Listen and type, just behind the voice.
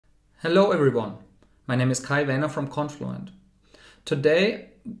Hello everyone, my name is Kai Wehner from Confluent. Today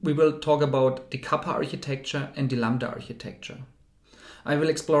we will talk about the Kappa architecture and the Lambda architecture. I will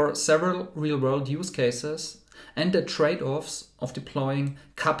explore several real-world use cases and the trade-offs of deploying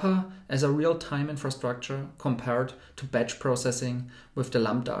Kappa as a real-time infrastructure compared to batch processing with the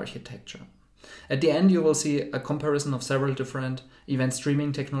Lambda architecture. At the end you will see a comparison of several different event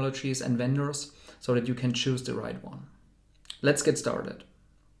streaming technologies and vendors so that you can choose the right one. Let's get started.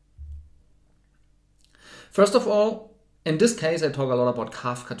 First of all, in this case I talk a lot about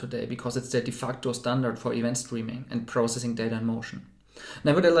Kafka today because it's the de facto standard for event streaming and processing data in motion.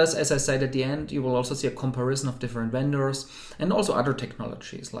 Nevertheless, as I said at the end, you will also see a comparison of different vendors and also other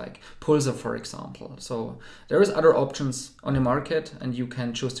technologies like Pulsar, for example. So there is other options on the market and you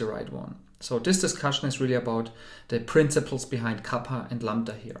can choose the right one. So this discussion is really about the principles behind Kappa and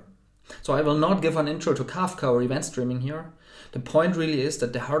Lambda here. So I will not give an intro to Kafka or event streaming here. The point really is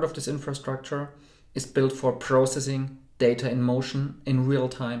that the heart of this infrastructure is built for processing data in motion in real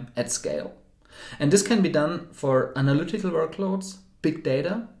time at scale. And this can be done for analytical workloads, big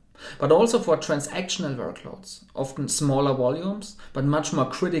data, but also for transactional workloads, often smaller volumes, but much more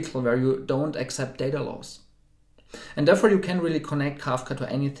critical where you don't accept data loss. And therefore you can really connect Kafka to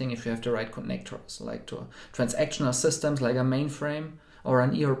anything if you have the right connectors, like to transactional systems like a mainframe or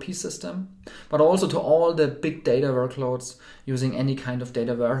an ERP system, but also to all the big data workloads using any kind of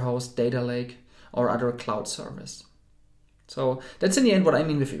data warehouse, data lake, or other cloud service. So that's in the end what I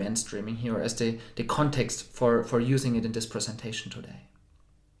mean with event streaming here as the context for using it in this presentation today.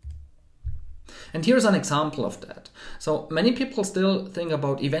 And here's an example of that. So many people still think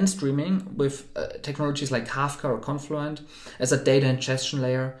about event streaming with technologies like Kafka or Confluent as a data ingestion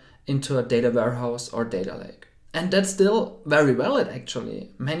layer into a data warehouse or data lake. And that's still very valid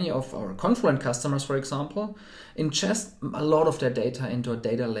actually. Many of our Confluent customers, for example, ingest a lot of their data into a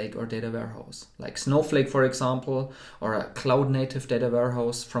data lake or data warehouse, like Snowflake, for example, or a cloud-native data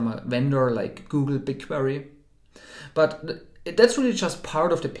warehouse from a vendor like Google BigQuery. But that's really just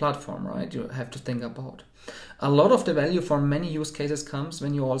part of the platform, right? You have to think about. A lot of the value for many use cases comes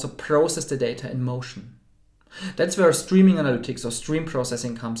when you also process the data in motion. That's where streaming analytics or stream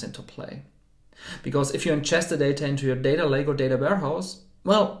processing comes into play. Because if you ingest the data into your data lake or data warehouse,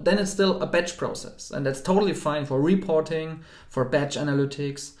 well, then it's still a batch process. And that's totally fine for reporting, for batch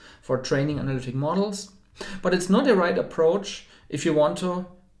analytics, for training analytic models. But it's not the right approach if you want to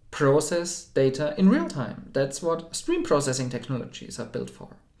process data in real time. That's what stream processing technologies are built for.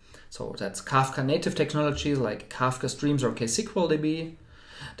 So that's Kafka native technologies like Kafka Streams or KSQLDB.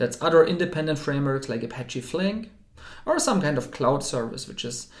 That's other independent frameworks like Apache Flink, or some kind of cloud service, which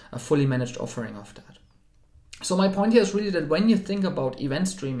is a fully managed offering of that. So my point here is really that when you think about event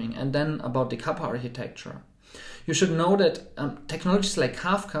streaming and then about the Kappa architecture, you should know that technologies like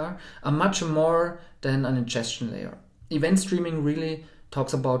Kafka are much more than an ingestion layer. Event streaming really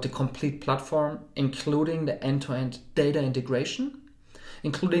talks about the complete platform, including the end-to-end data integration,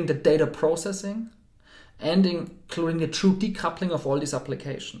 including the data processing, and including the true decoupling of all these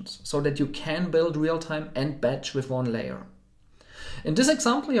applications so that you can build real-time and batch with one layer. In this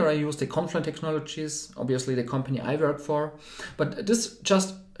example here I use the Confluent technologies, obviously the company I work for, but this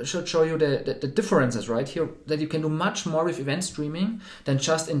just should show you the differences right here, that you can do much more with event streaming than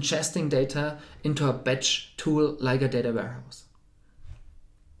just ingesting data into a batch tool like a data warehouse.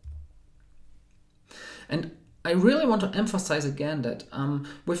 And I really want to emphasize again that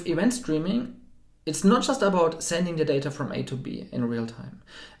with event streaming, it's not just about sending the data from A to B in real time.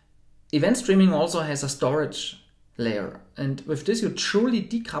 Event streaming also has a storage layer, and with this you truly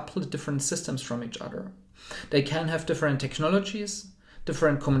decouple the different systems from each other. They can have different technologies,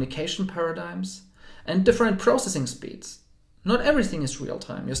 different communication paradigms, and different processing speeds. Not everything is real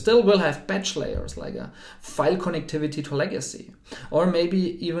time. You still will have batch layers like a file connectivity to legacy, or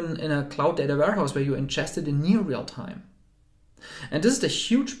maybe even in a cloud data warehouse where you ingest it in near real time. And this is the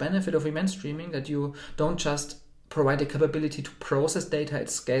huge benefit of event streaming, that you don't just provide the capability to process data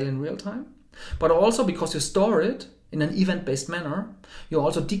at scale in real time, but also because you store it in an event-based manner, you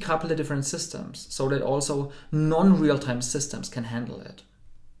also decouple the different systems so that also non-real-time systems can handle it.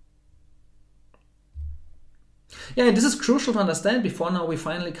 Yeah, and this is crucial to understand before now we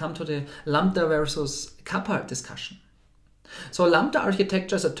finally come to the Lambda versus Kappa discussion. So Lambda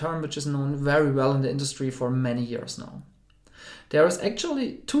architecture is a term which is known very well in the industry for many years now. There is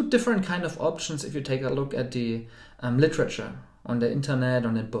actually two different kind of options if you take a look at the literature on the internet,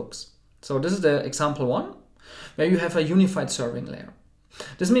 on the books. So this is the example one, where you have a unified serving layer.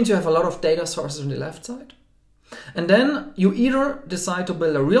 This means you have a lot of data sources on the left side. And then you either decide to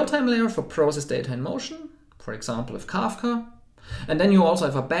build a real-time layer for process data in motion, for example with Kafka, And then you also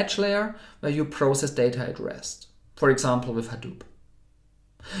have a batch layer where you process data at rest, for example with Hadoop.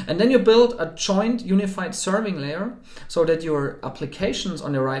 And then you build a joint unified serving layer so that your applications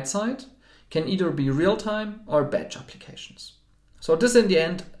on the right side can either be real-time or batch applications. So this is in the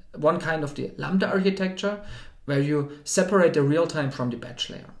end one kind of the Lambda architecture where you separate the real-time from the batch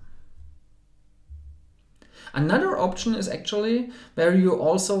layer. Another option is actually where you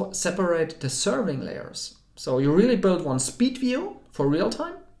also separate the serving layers. So you really build one speed view for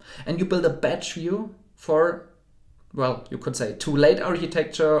real-time and you build a batch view for, well, you could say too late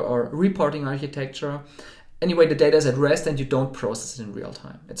architecture or reporting architecture. Anyway, the data is at rest and you don't process it in real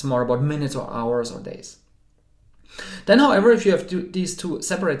time. It's more about minutes or hours or days. Then, however, if you have these two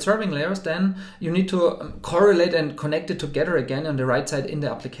separate serving layers, then you need to correlate and connect it together again on the right side in the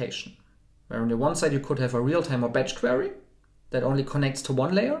application. Where on the one side you could have a real-time or batch query that only connects to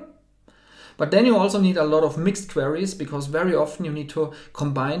one layer. But then you also need a lot of mixed queries because very often you need to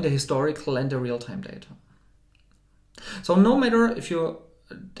combine the historical and the real-time data. So no matter if you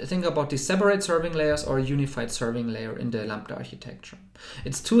think about the separate serving layers or a unified serving layer in the Lambda architecture,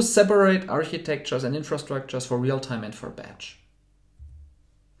 it's two separate architectures and infrastructures for real-time and for batch.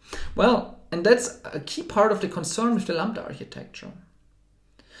 Well, and that's a key part of the concern with the Lambda architecture.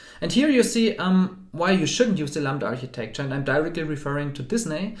 And here you see why you shouldn't use the Lambda architecture, and I'm directly referring to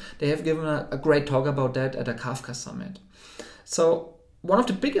Disney. They have given a great talk about that at a Kafka summit. So one of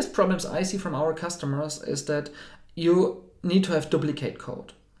the biggest problems I see from our customers is that you need to have duplicate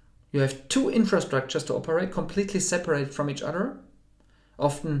code. You have two infrastructures to operate completely separate from each other,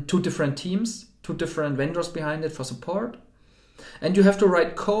 often two different teams, two different vendors behind it for support. And you have to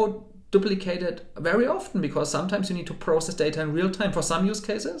write code duplicated very often because sometimes you need to process data in real time for some use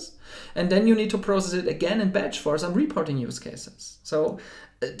cases, and then you need to process it again in batch for some reporting use cases. So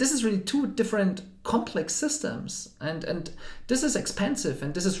this is really two different complex systems, and this is expensive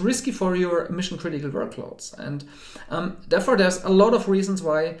and this is risky for your mission critical workloads. And therefore there's a lot of reasons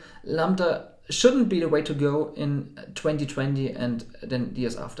why Lambda shouldn't be the way to go in 2020 and then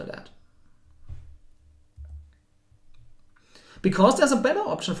years after that. Because there's a better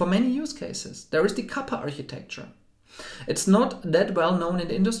option for many use cases. There is the Kappa architecture. It's not that well known in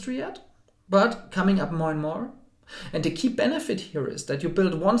the industry yet, but coming up more and more. And the key benefit here is that you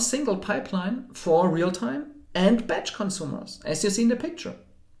build one single pipeline for real-time and batch consumers, as you see in the picture.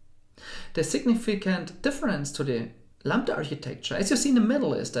 The significant difference to the Lambda architecture, as you see in the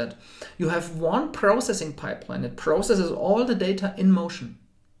middle, is that you have one processing pipeline that processes all the data in motion.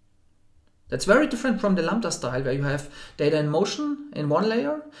 That's very different from the Lambda style where you have data in motion in one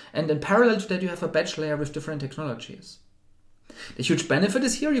layer and in parallel to that you have a batch layer with different technologies. The huge benefit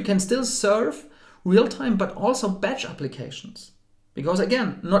is here you can still serve real-time but also batch applications. Because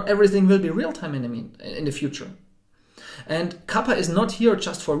again, not everything will be real-time in the future. And Kappa is not here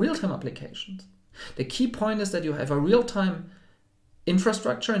just for real-time applications. The key point is that you have a real-time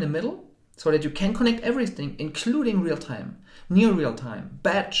infrastructure in the middle so that you can connect everything including real-time, near real-time,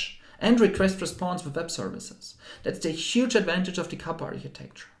 batch, and request response with web services. That's the huge advantage of the Kappa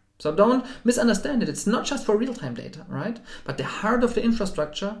architecture. So don't misunderstand it. It's not just for real-time data, right? But the heart of the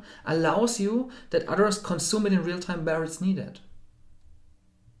infrastructure allows you that others consume it in real-time where it's needed.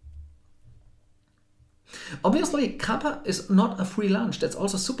 Obviously, Kappa is not a free lunch. That's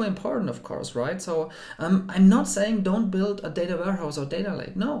also super important, of course, right? So I'm not saying don't build a data warehouse or data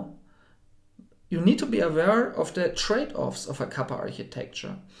lake. No. You need to be aware of the trade-offs of a Kappa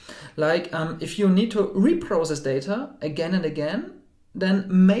architecture. Like if you need to reprocess data again and again, then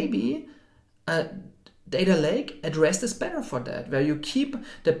maybe a data lake at rest is better for that, where you keep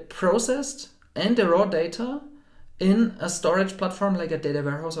the processed and the raw data in a storage platform like a data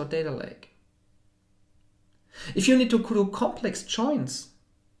warehouse or data lake. If you need to do complex joins,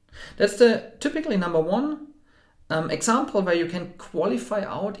 that's the typically number one example where you can qualify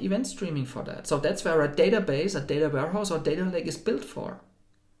out event streaming for that. So that's where a database, a data warehouse or data lake is built for.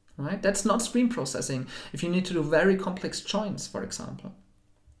 Right? That's not stream processing if you need to do very complex joins, for example.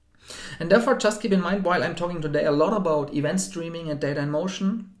 And therefore, just keep in mind, while I'm talking today a lot about event streaming and data in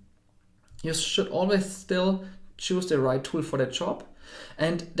motion, you should always still choose the right tool for the job.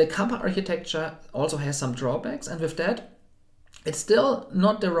 And the Kappa architecture also has some drawbacks, and with that, it's still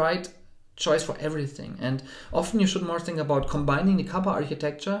not the right choice for everything. And often you should more think about combining the Kappa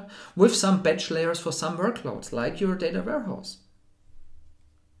architecture with some batch layers for some workloads, like your data warehouse.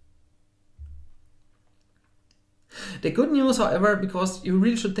 The good news, however, because you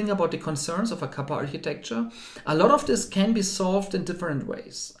really should think about the concerns of a Kappa architecture, a lot of this can be solved in different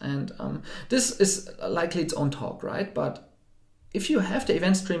ways. And this is likely its own talk, right? But if you have the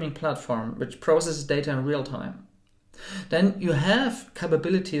event streaming platform, which processes data in real time, then you have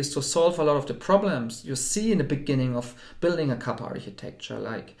capabilities to solve a lot of the problems you see in the beginning of building a Kappa architecture,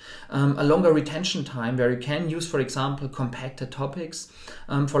 like a longer retention time where you can use, for example, compacted topics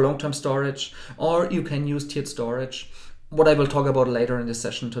for long-term storage, or you can use tiered storage, what I will talk about later in this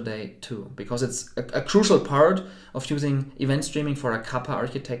session today too, because it's a crucial part of using event streaming for a Kappa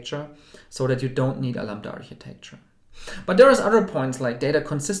architecture so that you don't need a Lambda architecture. But there is other points like data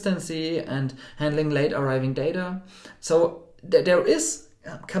consistency and handling late arriving data. So there is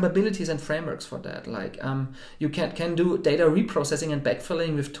capabilities and frameworks for that. Like you can do data reprocessing and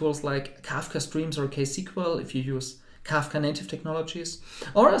backfilling with tools like Kafka Streams or KSQL if you use Kafka native technologies,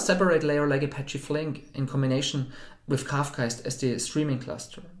 or a separate layer like Apache Flink in combination with Kafka as the streaming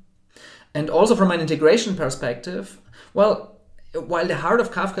cluster. And also from an integration perspective, well, while the heart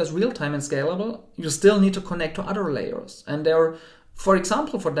of Kafka is real-time and scalable, you still need to connect to other layers. And there, for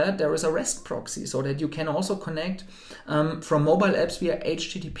example, for that, there is a REST proxy so that you can also connect from mobile apps via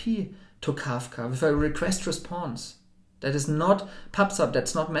HTTP to Kafka with a request response. That is not PubSub,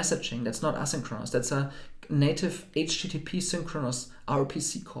 that's not messaging, that's not asynchronous, that's a native HTTP synchronous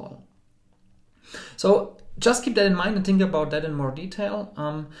RPC call. So just keep that in mind and think about that in more detail.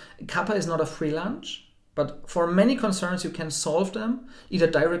 Kappa is not a free lunch. But for many concerns, you can solve them either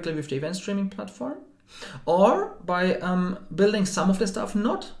directly with the event streaming platform or by building some of the stuff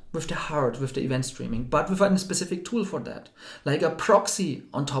not with the heart, with the event streaming, but with a specific tool for that, like a proxy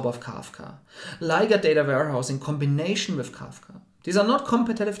on top of Kafka, like a data warehouse in combination with Kafka. These are not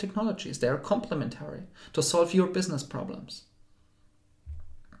competitive technologies. They are complementary to solve your business problems.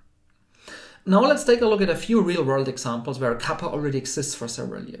 Now let's take a look at a few real-world examples where Kappa already exists for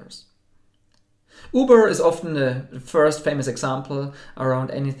several years. Uber is often the first famous example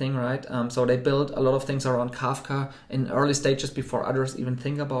around anything, right? So they built a lot of things around Kafka in early stages before others even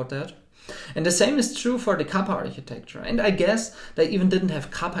think about that. And the same is true for the Kappa architecture. And I guess they even didn't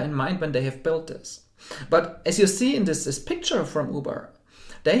have Kappa in mind when they have built this. But as you see in this picture from Uber,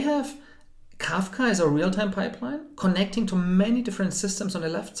 they have Kafka as a real-time pipeline connecting to many different systems on the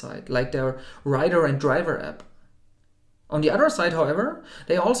left side, like their rider and driver app. On the other side, however,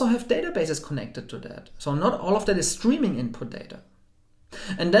 they also have databases connected to that. So not all of that is streaming input data.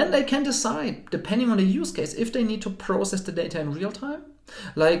 And then they can decide, depending on the use case, if they need to process the data in real time,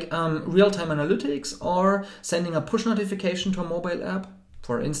 like real-time analytics or sending a push notification to a mobile app.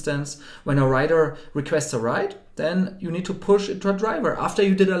 For instance, when a rider requests a ride, then you need to push it to a driver after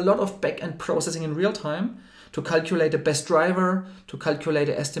you did a lot of back-end processing in real time to calculate the best driver, to calculate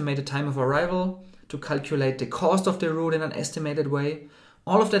the estimated time of arrival, to calculate the cost of the route in an estimated way.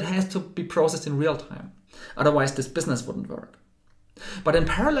 All of that has to be processed in real time. Otherwise, this business wouldn't work. But in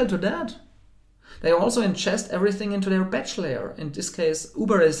parallel to that, they also ingest everything into their batch layer. In this case,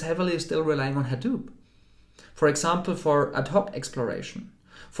 Uber is heavily still relying on Hadoop. For example, for ad hoc exploration,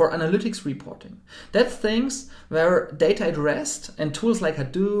 for analytics reporting. That's things where data at rest and tools like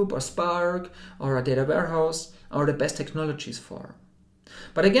Hadoop or Spark or a data warehouse are the best technologies for.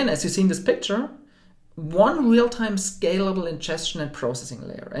 But again, as you see in this picture, one real-time scalable ingestion and processing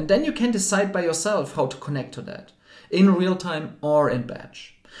layer. And then you can decide by yourself how to connect to that, in real time or in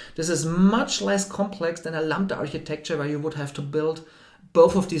batch. This is much less complex than a Lambda architecture where you would have to build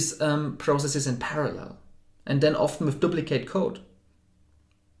both of these processes in parallel, and then often with duplicate code.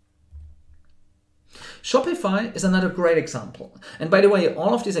 Shopify is another great example. And by the way,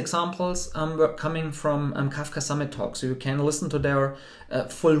 all of these examples were coming from Kafka Summit Talk, so you can listen to their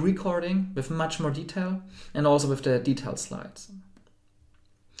full recording with much more detail and also with the detailed slides.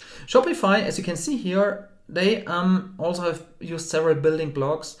 Shopify, as you can see here, they also have used several building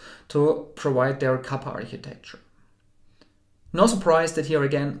blocks to provide their Kappa architecture. No surprise that here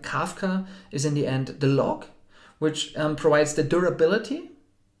again, Kafka is in the end the log, which provides the durability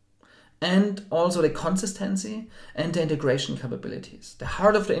and also the consistency and the integration capabilities. The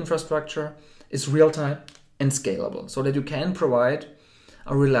heart of the infrastructure is real-time and scalable so that you can provide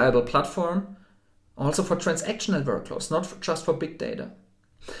a reliable platform also for transactional workloads, not just for big data.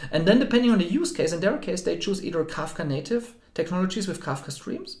 And then depending on the use case, in their case, they choose either Kafka native technologies with Kafka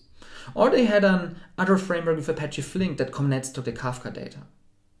Streams, or they had another framework with Apache Flink that connects to the Kafka data.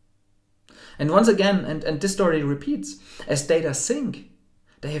 And once again, and this story repeats, as data sync,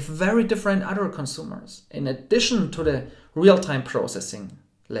 they have very different other consumers in addition to the real-time processing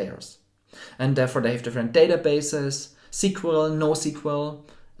layers. And therefore they have different databases, SQL, NoSQL,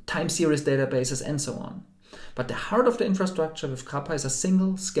 time series databases, and so on. But the heart of the infrastructure with Kappa is a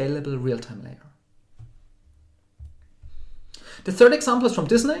single scalable real-time layer. The third example is from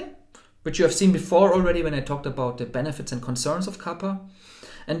Disney, which you have seen before already when I talked about the benefits and concerns of Kappa.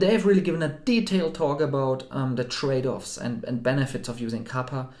 And they have really given a detailed talk about the trade-offs and benefits of using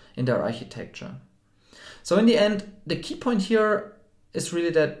Kappa in their architecture. So in the end, the key point here is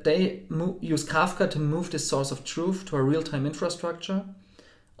really that they use Kafka to move the source of truth to a real-time infrastructure.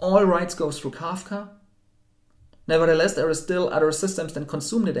 All writes go through Kafka. Nevertheless, there are still other systems that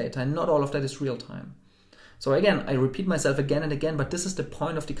consume the data, and not all of that is real-time. So again, I repeat myself again and again, but this is the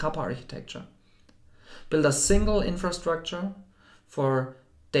point of the Kappa architecture. Build a single infrastructure for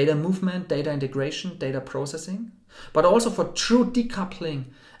data movement, data integration, data processing, but also for true decoupling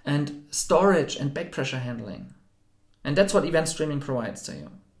and storage and back pressure handling. And that's what event streaming provides to you.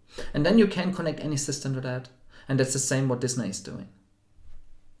 And then you can connect any system to that. And that's the same what Disney is doing.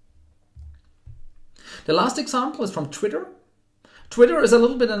 The last example is from Twitter. Twitter is a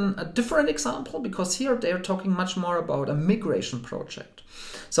little bit a different example because here they are talking much more about a migration project.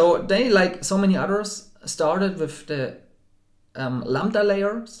 So they, like so many others, started with the Lambda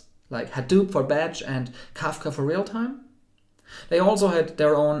layers, like Hadoop for batch and Kafka for real-time. They also had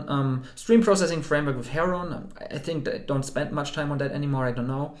their own stream processing framework with Heron. I think they don't spend much time on that anymore, I don't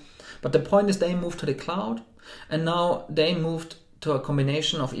know. But the point is they moved to the cloud, and now they moved to a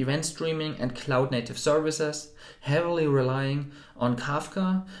combination of event streaming and cloud-native services, heavily relying on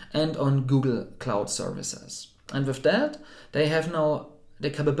Kafka and on Google Cloud services. And with that, they have now the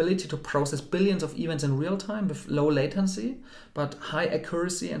capability to process billions of events in real time with low latency, but high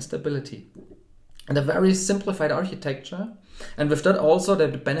accuracy and stability. And a very simplified architecture, and with that also the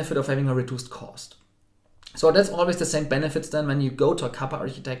benefit of having a reduced cost. So that's always the same benefits then when you go to a Kappa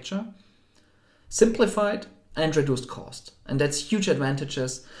architecture. Simplified and reduced cost. And that's huge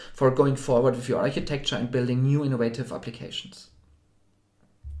advantages for going forward with your architecture and building new innovative applications.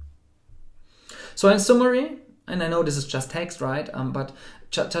 So in summary, and I know this is just text, right? But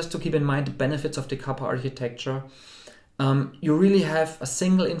just to keep in mind the benefits of the Kappa architecture, you really have a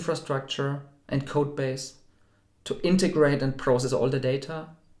single infrastructure and code base to integrate and process all the data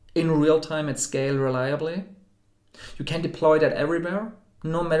in real time at scale reliably. You can deploy that everywhere,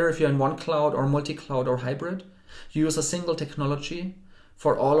 no matter if you're in one cloud or multi-cloud or hybrid. You use a single technology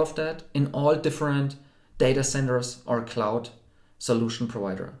for all of that in all different data centers or cloud solution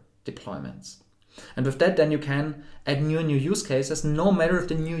provider deployments. And with that, then you can add new use cases, no matter if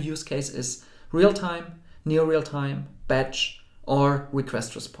the new use case is real-time, near real-time, batch, or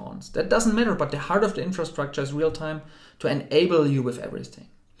request response. That doesn't matter, but the heart of the infrastructure is real-time to enable you with everything.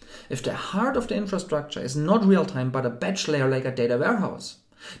 If the heart of the infrastructure is not real-time, but a batch layer like a data warehouse,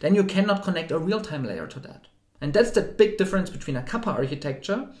 then you cannot connect a real-time layer to that. And that's the big difference between a Kappa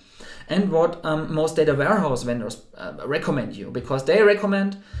architecture and what most data warehouse vendors recommend you, because they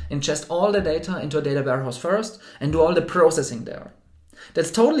recommend ingest all the data into a data warehouse first and do all the processing there.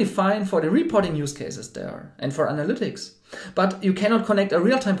 That's totally fine for the reporting use cases there and for analytics. But you cannot connect a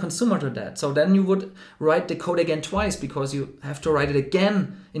real-time consumer to that. So then you would write the code again twice because you have to write it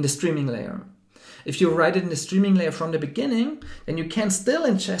again in the streaming layer. If you write it in the streaming layer from the beginning, then you can still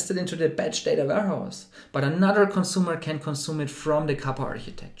ingest it into the batch data warehouse. But another consumer can consume it from the Kappa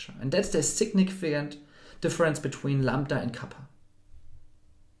architecture. And that's the significant difference between Lambda and Kappa.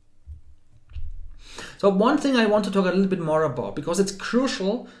 So one thing I want to talk a little bit more about, because it's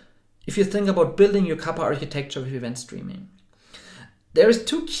crucial if you think about building your Kappa architecture with event streaming. There's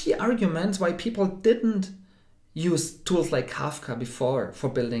two key arguments why people didn't use tools like Kafka before for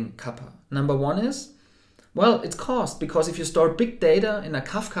building Kappa. Number one is, well, it's cost, because if you store big data in a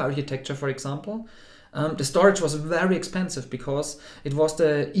Kafka architecture, for example, the storage was very expensive because it was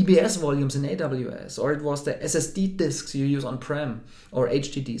the EBS volumes in AWS, or it was the SSD disks you use on-prem, or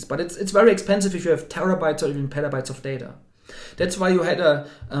HDDs. But it's very expensive if you have terabytes or even petabytes of data. That's why you had a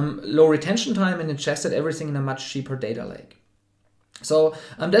low retention time and ingested everything in a much cheaper data lake. So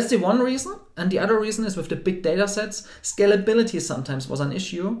that's the one reason. And the other reason is with the big data sets, scalability sometimes was an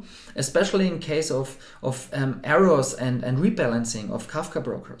issue, especially in case of errors and rebalancing of Kafka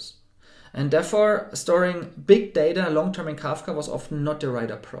brokers. And therefore, storing big data long-term in Kafka was often not the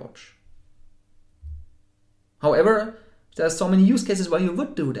right approach. However, there are so many use cases where you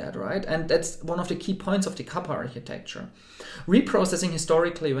would do that, right? And that's one of the key points of the Kappa architecture. Reprocessing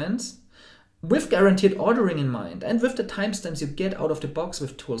historical events with guaranteed ordering in mind and with the timestamps you get out of the box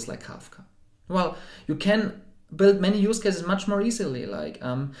with tools like Kafka. Well, you can build many use cases much more easily, like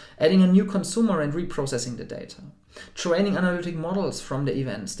adding a new consumer and reprocessing the data, training analytic models from the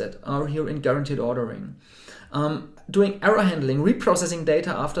events that are here in guaranteed ordering, doing error handling, reprocessing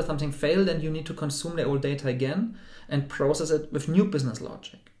data after something failed and you need to consume the old data again and process it with new business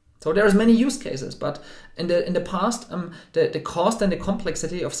logic. So there's many use cases, but in the past, the cost and the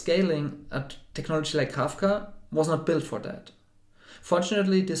complexity of scaling a technology like Kafka was not built for that.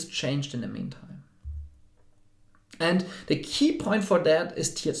 Fortunately, this changed in the meantime. And the key point for that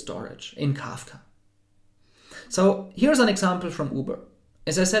is tiered storage in Kafka. So here's an example from Uber.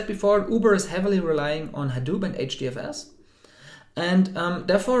 As I said before, Uber is heavily relying on Hadoop and HDFS. And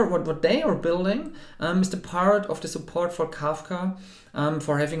therefore, what they are building is the part of the support for Kafka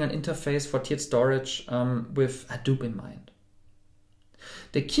for having an interface for tiered storage with Hadoop in mind.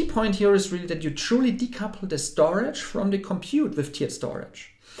 The key point here is really that you truly decouple the storage from the compute with tiered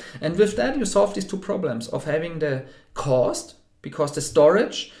storage. And with that, you solve these two problems of having the cost, because the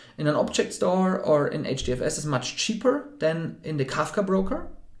storage in an object store or in HDFS is much cheaper than in the Kafka broker,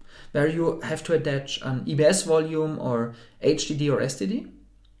 where you have to attach an EBS volume or HDD or SDD.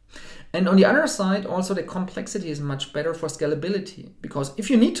 And on the other side, also the complexity is much better for scalability, because if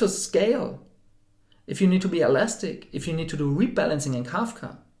you need to scale, if you need to be elastic, if you need to do rebalancing in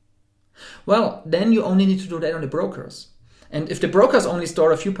Kafka, well, then you only need to do that on the brokers. And if the brokers only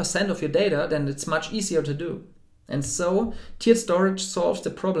store a few % of your data, then it's much easier to do. And so tiered storage solves the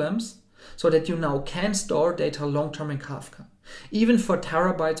problems so that you now can store data long-term in Kafka, even for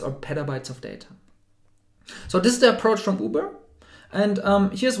terabytes or petabytes of data. So this is the approach from Uber. And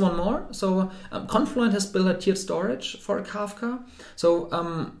here's one more. So Confluent has built a tiered storage for Kafka.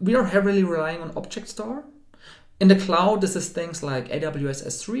 So we are heavily relying on object store. In the cloud, this is things like AWS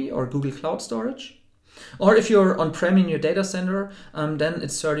S3 or Google Cloud Storage. Or if you're on-prem in your data center, then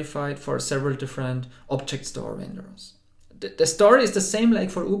it's certified for several different object store vendors. The story is the same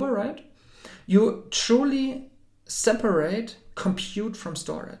like for Uber, right? You truly separate compute from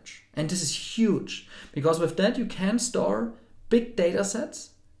storage. And this is huge, because with that you can store big data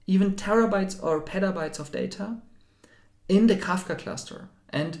sets, even terabytes or petabytes of data, in the Kafka cluster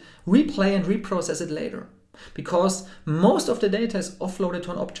and replay and reprocess it later. Because most of the data is offloaded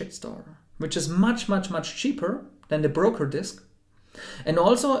to an object store, which is much, much, much cheaper than the broker disk. And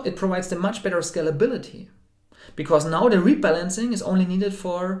also it provides the much better scalability, because now the rebalancing is only needed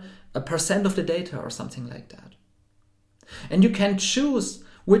for 1% of the data or something like that. And you can choose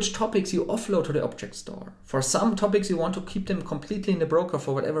which topics you offload to the object store. For some topics you want to keep them completely in the broker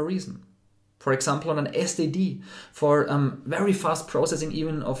for whatever reason. For example, on an SDD for very fast processing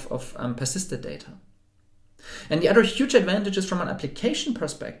even of persisted data. And the other huge advantage is from an application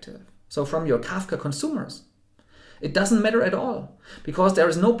perspective. So from your Kafka consumers, it doesn't matter at all, because there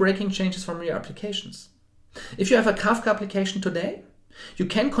is no breaking changes from your applications. If you have a Kafka application today, you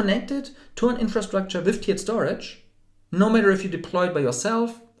can connect it to an infrastructure with tiered storage, no matter if you deploy it by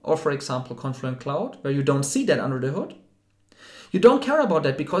yourself or, for example, Confluent Cloud, where you don't see that under the hood. You don't care about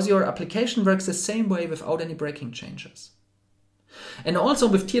that because your application works the same way without any breaking changes. And also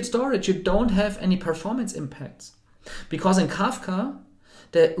with tiered storage, you don't have any performance impacts, because in Kafka,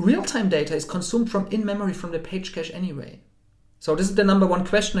 the real-time data is consumed from in-memory from the page cache anyway. So this is the number one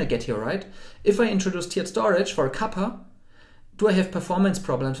question I get here, right? If I introduce tiered storage for Kappa, do I have performance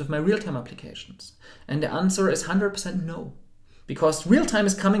problems with my real-time applications? And the answer is 100% no, because real-time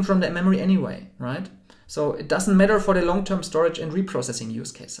is coming from the memory anyway, right? So it doesn't matter for the long-term storage and reprocessing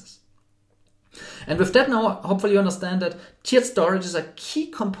use cases. And with that now, hopefully you understand that tiered storage is a key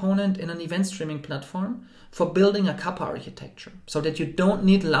component in an event streaming platform for building a Kappa architecture, so that you don't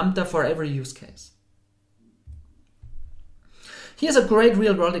need Lambda for every use case. Here's a great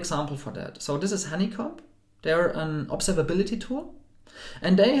real-world example for that. So this is Honeycomb. They're an observability tool.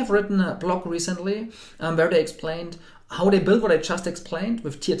 And they have written a blog recently where they explained how they built what I just explained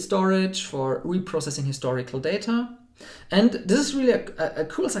with tiered storage for reprocessing historical data. And this is really a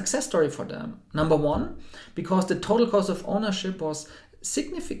cool success story for them. Number one, because the total cost of ownership was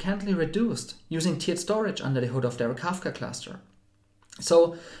significantly reduced using tiered storage under the hood of their Kafka cluster.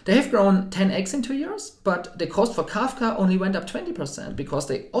 So they have grown 10x in 2 years, but the cost for Kafka only went up 20% because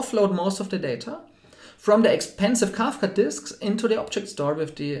they offload most of the data from the expensive Kafka disks into the object store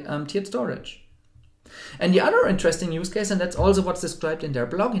with the tiered storage. And the other interesting use case, and that's also what's described in their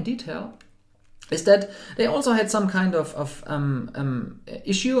blog in detail, is that they also had some kind of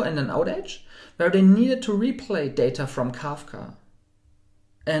issue and an outage where they needed to replay data from Kafka.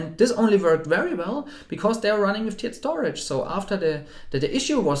 And this only worked very well because they are running with tiered storage. So after the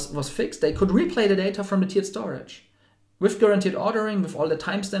issue was fixed, they could replay the data from the tiered storage with guaranteed ordering, with all the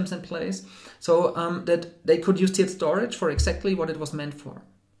timestamps in place, so that they could use tiered storage for exactly what it was meant for.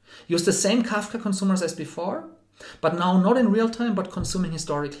 Use the same Kafka consumers as before, but now not in real time, but consuming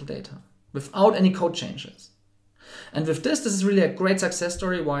historical data without any code changes. And with this is really a great success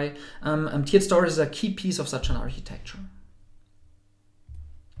story why tiered storage is a key piece of such an architecture.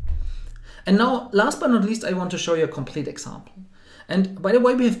 And now, last but not least, I want to show you a complete example. And by the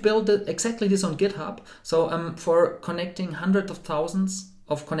way, we have built exactly this on GitHub. So for connecting hundreds of thousands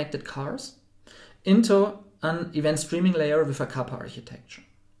of connected cars into an event streaming layer with a Kappa architecture.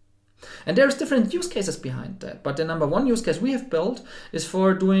 And there's different use cases behind that. But the number one use case we have built is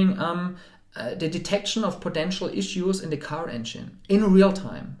for doing the detection of potential issues in the car engine in real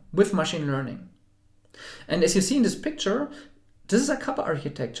time with machine learning. And as you see in this picture, this is a Kappa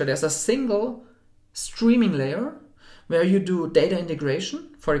architecture. There's a single streaming layer where you do data integration,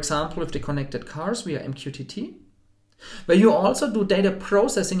 for example, with the connected cars via MQTT, where you also do data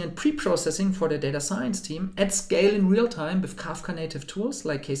processing and pre-processing for the data science team at scale in real time with Kafka native tools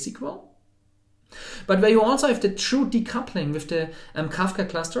like KSQL. But where you also have the true decoupling with the Kafka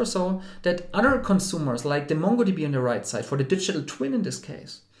cluster, so that other consumers like the MongoDB on the right side, for the digital twin in this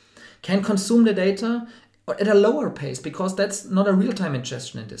case, can consume the data at a lower pace, because that's not a real-time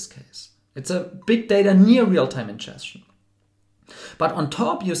ingestion in this case. It's a big data near real-time ingestion. But on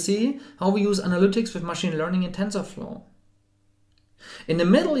top, you see how we use analytics with machine learning in TensorFlow. In the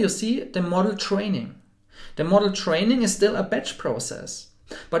middle, you see the model training. The model training is still a batch process,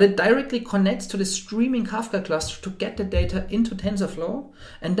 but it directly connects to the streaming Kafka cluster to get the data into TensorFlow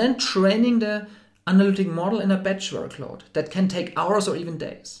and then training the analytic model in a batch workload that can take hours or even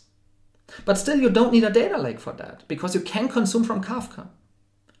days. But still, you don't need a data lake for that, because you can consume from Kafka,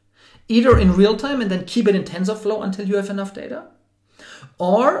 either in real time and then keep it in TensorFlow until you have enough data.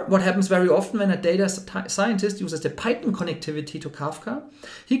 Or what happens very often when a data scientist uses the Python connectivity to Kafka,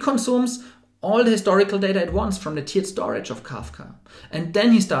 he consumes all the historical data at once from the tiered storage of Kafka. And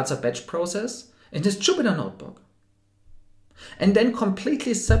then he starts a batch process in his Jupyter notebook. And then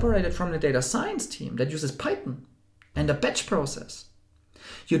completely separated from the data science team that uses Python and a batch process,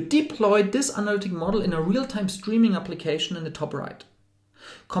 you deploy this analytic model in a real-time streaming application in the top right.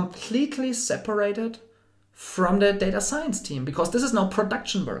 Completely separated from the data science team, because this is now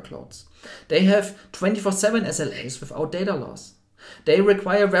production workloads. They have 24/7 SLAs without data loss. They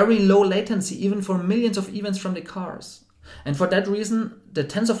require very low latency, even for millions of events from the cars. And for that reason, the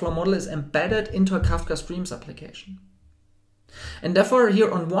TensorFlow model is embedded into a Kafka Streams application. And therefore,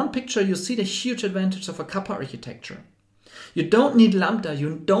 here on one picture, you see the huge advantage of a Kappa architecture. You don't need Lambda,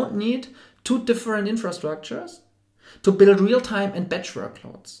 you don't need two different infrastructures to build real-time and batch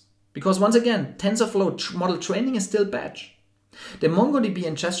workloads. Because once again, TensorFlow model training is still batch. The MongoDB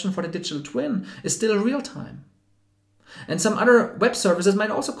ingestion for the digital twin is still real-time. And some other web services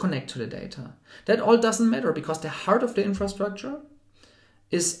might also connect to the data. That all doesn't matter, because the heart of the infrastructure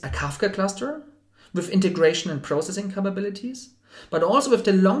is a Kafka cluster with integration and processing capabilities, but also with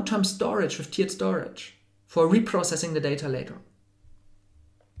the long-term storage with tiered storage for reprocessing the data later.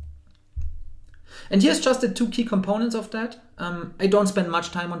 And here's just the two key components of that. I don't spend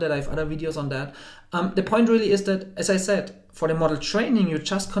much time on that. I have other videos on that. The point really is that, as I said, for the model training, you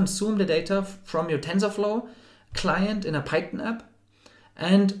just consume the data from your TensorFlow client in a Python app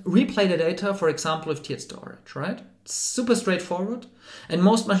and replay the data, for example, with tiered storage, right? It's super straightforward. And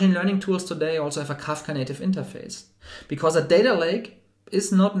most machine learning tools today also have a Kafka native interface, because a data lake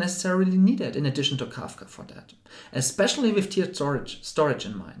is not necessarily needed in addition to Kafka for that, especially with tiered storage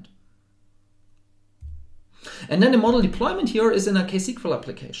in mind. And then the model deployment here is in a KSQL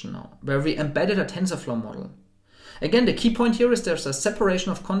application now, where we embedded a TensorFlow model. Again, the key point here is there's a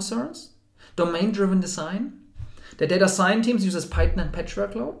separation of concerns, domain-driven design. The data science teams uses Python and batch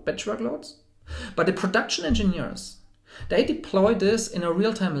workloads. But the production engineers, they deploy this in a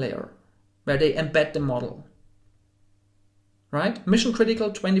real-time layer where they embed the model. Right? Mission critical,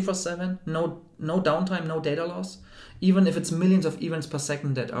 24/7, no downtime, no data loss, even if it's millions of events per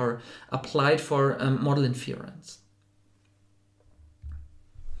second that are applied for model inference.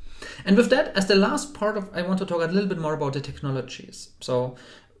 And with that, as the last part I want to talk a little bit more about the technologies. So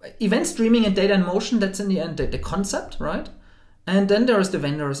event streaming and data in motion, that's in the end the concept, right? And then there is the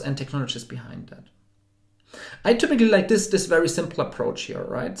vendors and technologies behind that. I typically like this very simple approach here,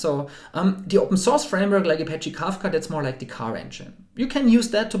 right? So the open source framework like Apache Kafka, that's more like the car engine. You can use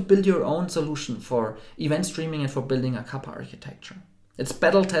that to build your own solution for event streaming and for building a Kappa architecture. It's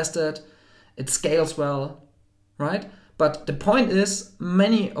battle tested, it scales well, right? But the point is,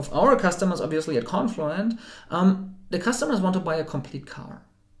 many of our customers, obviously at Confluent, the customers want to buy a complete car.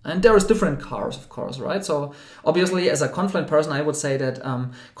 And there is different cars, of course, right? So obviously, as a Confluent person, I would say that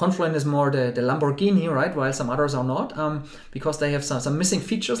Confluent is more the Lamborghini, right? While some others are not, because they have some missing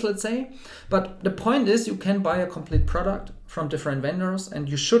features, let's say. But the point is, you can buy a complete product from different vendors, and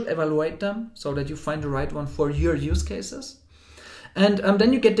you should evaluate them so that you find the right one for your use cases. And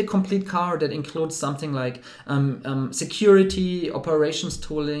then you get the complete car that includes something like security, operations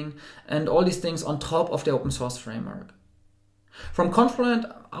tooling, and all these things on top of the open source framework. From Confluent,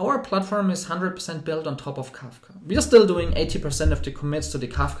 our platform is 100% built on top of Kafka. We are still doing 80% of the commits to the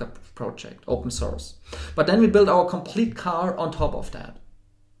Kafka project, open source. But then we build our complete car on top of that.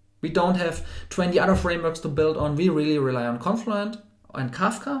 We don't have 20 other frameworks to build on. We really rely on Confluent and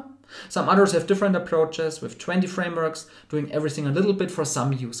Kafka. Some others have different approaches with 20 frameworks, doing everything a little bit for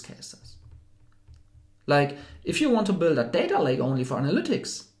some use cases. Like if you want to build a data lake only for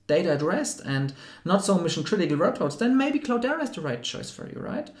analytics, data at rest, and not so mission critical workloads, then maybe Cloudera is the right choice for you,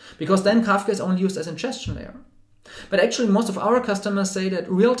 right? Because then Kafka is only used as an ingestion layer. But actually most of our customers say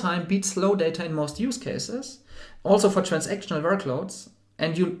that real time beats slow data in most use cases, also for transactional workloads,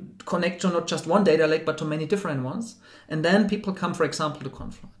 and you connect to not just one data lake but to many different ones, and then people come, for example, to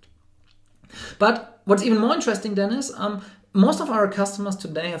Confluent. But what's even more interesting then is most of our customers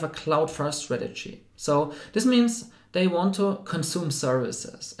today have a cloud-first strategy. So this means they want to consume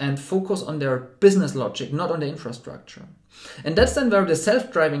services and focus on their business logic, not on the infrastructure. And that's then where the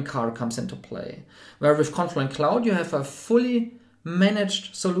self-driving car comes into play, where with Confluent Cloud you have a fully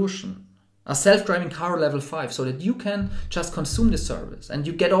managed solution, a self-driving car level 5, so that you can just consume the service and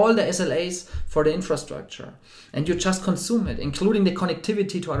you get all the SLAs for the infrastructure and you just consume it, including the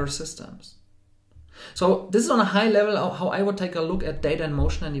connectivity to other systems. So this is on a high level how I would take a look at data in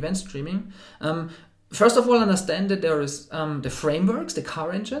motion and event streaming. First of all, understand that there is the frameworks, the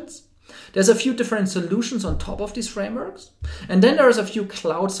car engines. There's a few different solutions on top of these frameworks. And then there's a few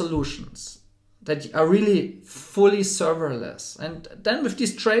cloud solutions that are really fully serverless. And then with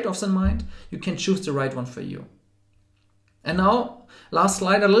these trade-offs in mind, you can choose the right one for you. And now, last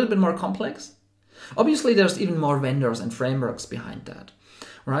slide, a little bit more complex. Obviously, there's even more vendors and frameworks behind that,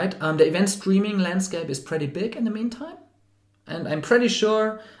 right? The event streaming landscape is pretty big in the meantime. And I'm pretty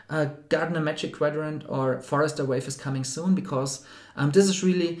sure Gartner Magic Quadrant or Forrester Wave is coming soon, because this is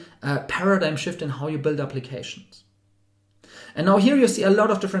really a paradigm shift in how you build applications. And now here you see a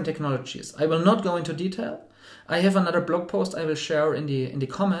lot of different technologies. I will not go into detail. I have another blog post I will share in the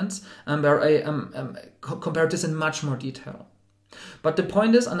comments where I compare this in much more detail. But the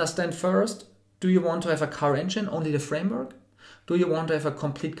point is, understand first, do you want to have a car engine, only the framework? Do you want to have a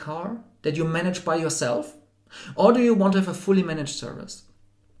complete car that you manage by yourself? Or do you want to have a fully managed service?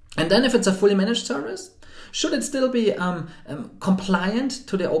 And then if it's a fully managed service, should it still be compliant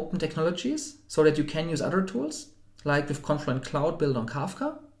to the open technologies so that you can use other tools, like with Confluent Cloud built on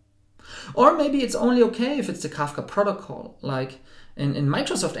Kafka? Or maybe it's only okay if it's the Kafka protocol, like in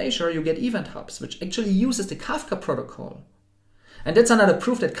Microsoft Azure you get event hubs, which actually uses the Kafka protocol. And that's another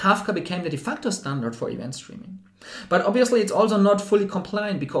proof that Kafka became the de facto standard for event streaming. But obviously it's also not fully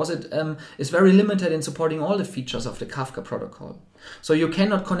compliant, because it is very limited in supporting all the features of the Kafka protocol. So you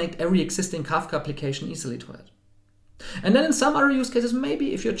cannot connect every existing Kafka application easily to it. And then in some other use cases,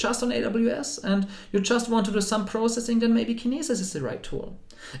 maybe if you're just on AWS and you just want to do some processing, then maybe Kinesis is the right tool.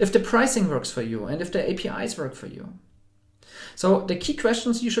 If the pricing works for you and if the APIs work for you. So the key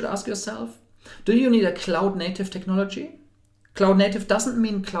questions you should ask yourself: do you need a cloud native technology? Cloud native doesn't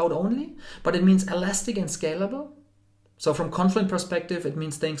mean cloud only, but it means elastic and scalable. So from Confluent perspective, it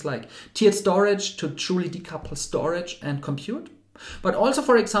means things like tiered storage to truly decouple storage and compute. But also,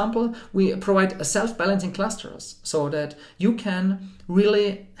 for example, we provide self-balancing clusters so that you can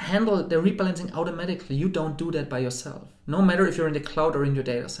really handle the rebalancing automatically. You don't do that by yourself, no matter if you're in the cloud or in your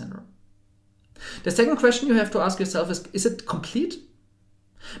data center. The second question you have to ask yourself is it complete?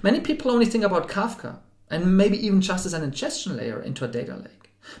 Many people only think about Kafka, and maybe even just as an ingestion layer into a data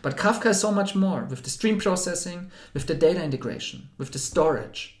lake. But Kafka is so much more, with the stream processing, with the data integration, with the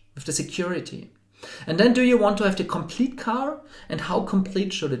storage, with the security. And then do you want to have the complete car, and how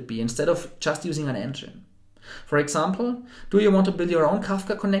complete should it be instead of just using an engine? For example, do you want to build your own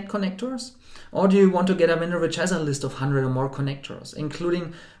Kafka Connect connectors? Or do you want to get a vendor which has a list of 100 or more connectors,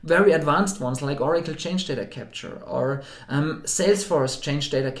 including very advanced ones like Oracle Change Data Capture or Salesforce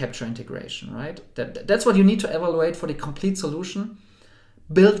Change Data Capture integration, right? That's what you need to evaluate for the complete solution.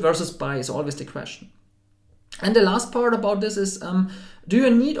 Build versus buy is always the question. And the last part about this is, do you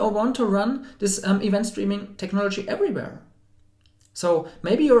need or want to run this event streaming technology everywhere? So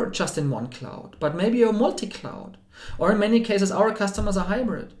maybe you're just in one cloud, but maybe you're multi-cloud. Or in many cases, our customers are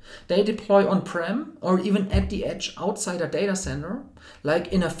hybrid. They deploy on-prem or even at the edge outside a data center, like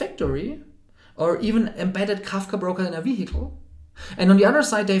in a factory, or even embedded Kafka broker in a vehicle. And on the other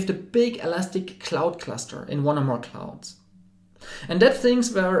side, they have the big elastic cloud cluster in one or more clouds. And that's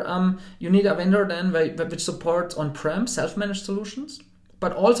things where you need a vendor then which supports on-prem self-managed solutions,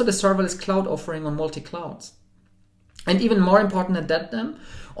 but also the serverless cloud offering on multi-clouds. And even more important than that then,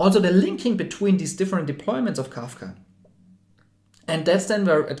 also the linking between these different deployments of Kafka. And that's then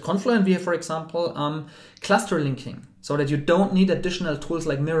where at Confluent we have, for example, cluster linking, so that you don't need additional tools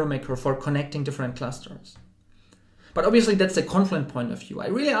like Mirror Maker for connecting different clusters. But obviously that's the Confluent point of view. I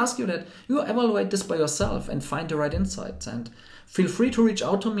really ask you that you evaluate this by yourself and find the right insights. And feel free to reach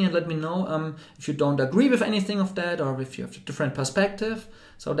out to me and let me know if you don't agree with anything of that or if you have a different perspective.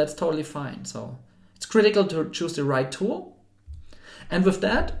 So that's totally fine. So it's critical to choose the right tool. And with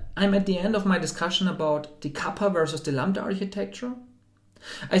that, I'm at the end of my discussion about the Kappa versus the Lambda architecture.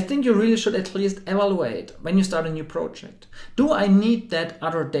 I think you really should at least evaluate when you start a new project. Do I need that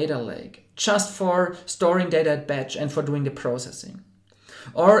other data lake just for storing data at batch and for doing the processing?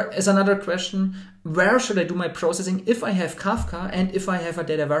 Or as another question, where should I do my processing if I have Kafka and if I have a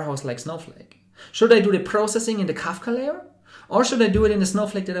data warehouse like Snowflake? Should I do the processing in the Kafka layer or should I do it in the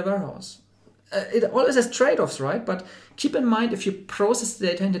Snowflake data warehouse? It always has trade-offs, right? But keep in mind, if you process the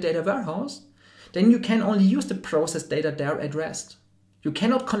data in the data warehouse, then you can only use the processed data there at rest. You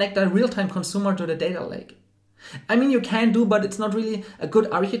cannot connect a real-time consumer to the data lake. I mean, you can do, but it's not really a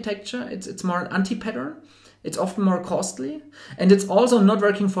good architecture. It's more an anti-pattern. It's often more costly. And it's also not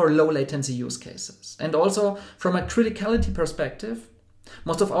working for low latency use cases. And also from a criticality perspective,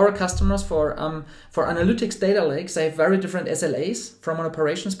 most of our customers for analytics data lakes, they have very different SLAs from an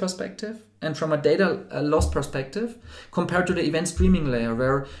operations perspective and from a data loss perspective compared to the event streaming layer,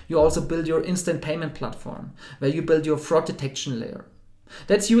 where you also build your instant payment platform, where you build your fraud detection layer.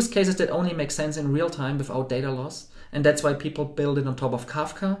 That's use cases that only make sense in real time without data loss. And that's why people build it on top of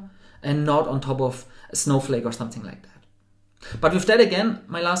Kafka and not on top of Snowflake or something like that. But with that, again,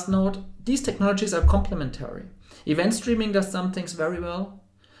 my last note, these technologies are complementary. Event streaming does some things very well.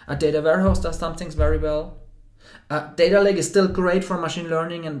 A data warehouse does some things very well. A data lake is still great for machine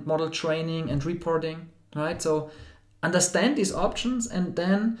learning and model training and reporting, right? So understand these options and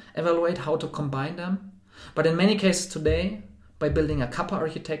then evaluate how to combine them. But in many cases today, by building a Kappa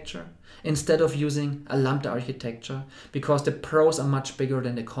architecture instead of using a Lambda architecture, because the pros are much bigger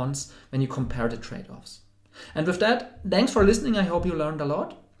than the cons when you compare the trade-offs. And with that, thanks for listening. I hope you learned a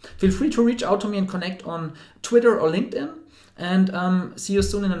lot. Feel free to reach out to me and connect on Twitter or LinkedIn. And see you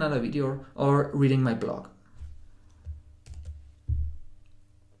soon in another video or reading my blog.